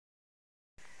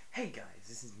Hey guys,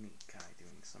 this is me, Kai,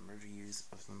 doing some reviews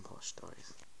of some plush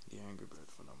toys. The Angry Bird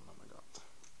phenomenon I got.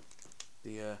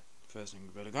 The first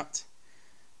Angry Bird I got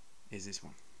is this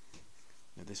one.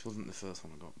 Now this wasn't the first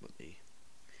one I got, but the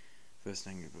first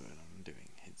Angry Bird I'm doing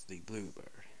is the Blue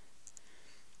Bird.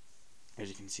 As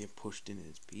you can see, I've pushed in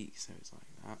its beak, so it's like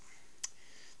that.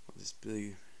 Got this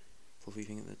blue fluffy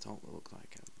thing at the top that looks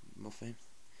like a muffin.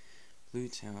 Blue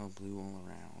tail, blue all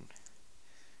around.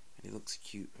 And he looks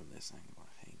cute from this angle,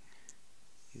 I think.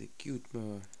 He's a cute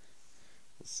bird.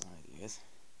 The side he is.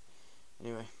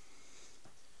 Anyway,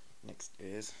 next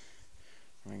is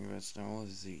Angry Bird style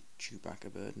is the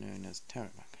Chewbacca bird known as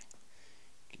Terramac.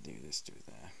 You can do this to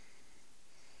there.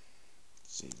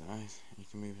 See his eyes. You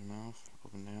can move his mouth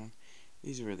up and down.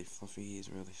 He's really fluffy. He's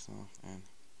really soft, and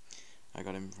I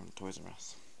got him from Toys R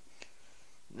Us.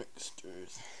 Next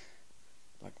is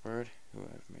Blackbird, who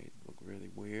I've made look really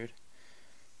weird.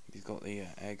 He's got the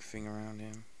egg thing around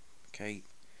him, cape,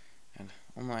 and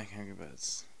unlike Angry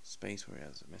Bird's space where he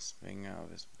has a mist thing out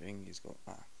of his thing, he's got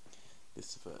that. This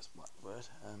is the first Blackbird.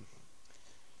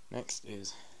 Next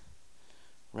is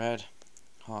Red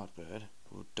Hardbird,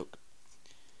 or duck.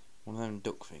 One of them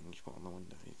duck things you put on the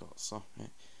window. He's got soft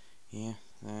here,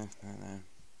 there, and there.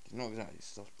 It's not exactly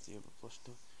soft as the other plush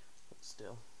stuff, but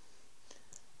still.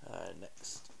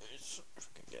 Next is, if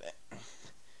I can get it,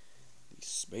 the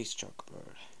Space Choc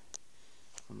Bird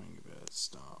from Angry Bird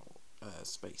style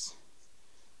space.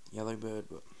 Yellow bird,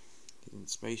 but he's in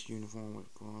space uniform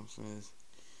with glasses.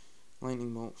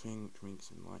 Lightning bolt thing, which makes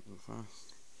him lightning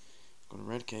fast. He's got a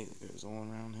red cape that goes all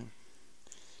around him.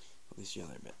 Got this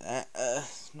yellow bit there.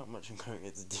 Not much I'm going to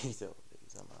get to detail with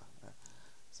these, am I?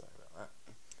 Sorry about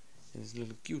that. This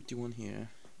little cutie one here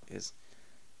is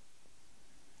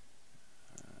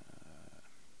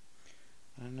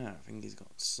I don't know, I think he's got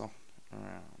soft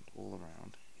around, all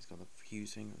around. He's got a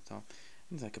fuse thing at the top.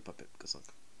 And he's like a puppet because look.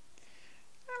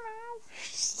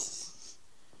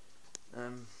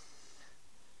 Hello.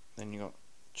 Then you got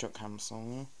Chuck Ham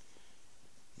Solo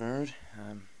bird.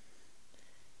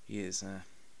 He is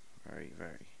very,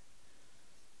 very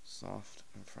soft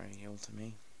and frail to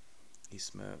me. He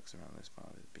smirks around this part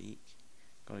of his beak.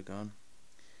 Got a gun.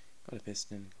 Got a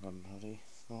piston. Got a body.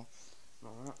 Well,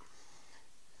 not that.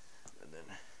 And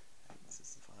then this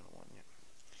is the final one. Yep.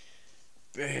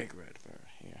 Big red bird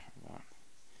here. That.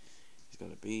 He's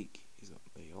got a beak. He's got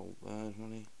the old bird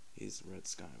money. He's Red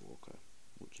Skywalker,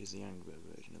 which is the Angry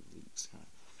Bird version of Luke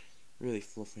Skywalker. Really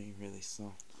fluffy, really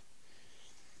soft.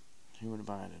 Who would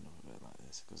buy another bird like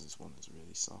this? Because this one is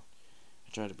really soft. I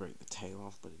tried to break the tail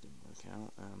off, but it didn't work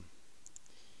out.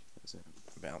 It was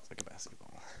bounced like a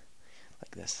basketball,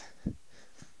 like this.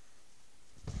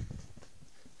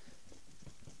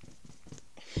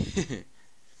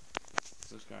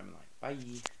 Subscribe and like.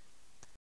 Bye.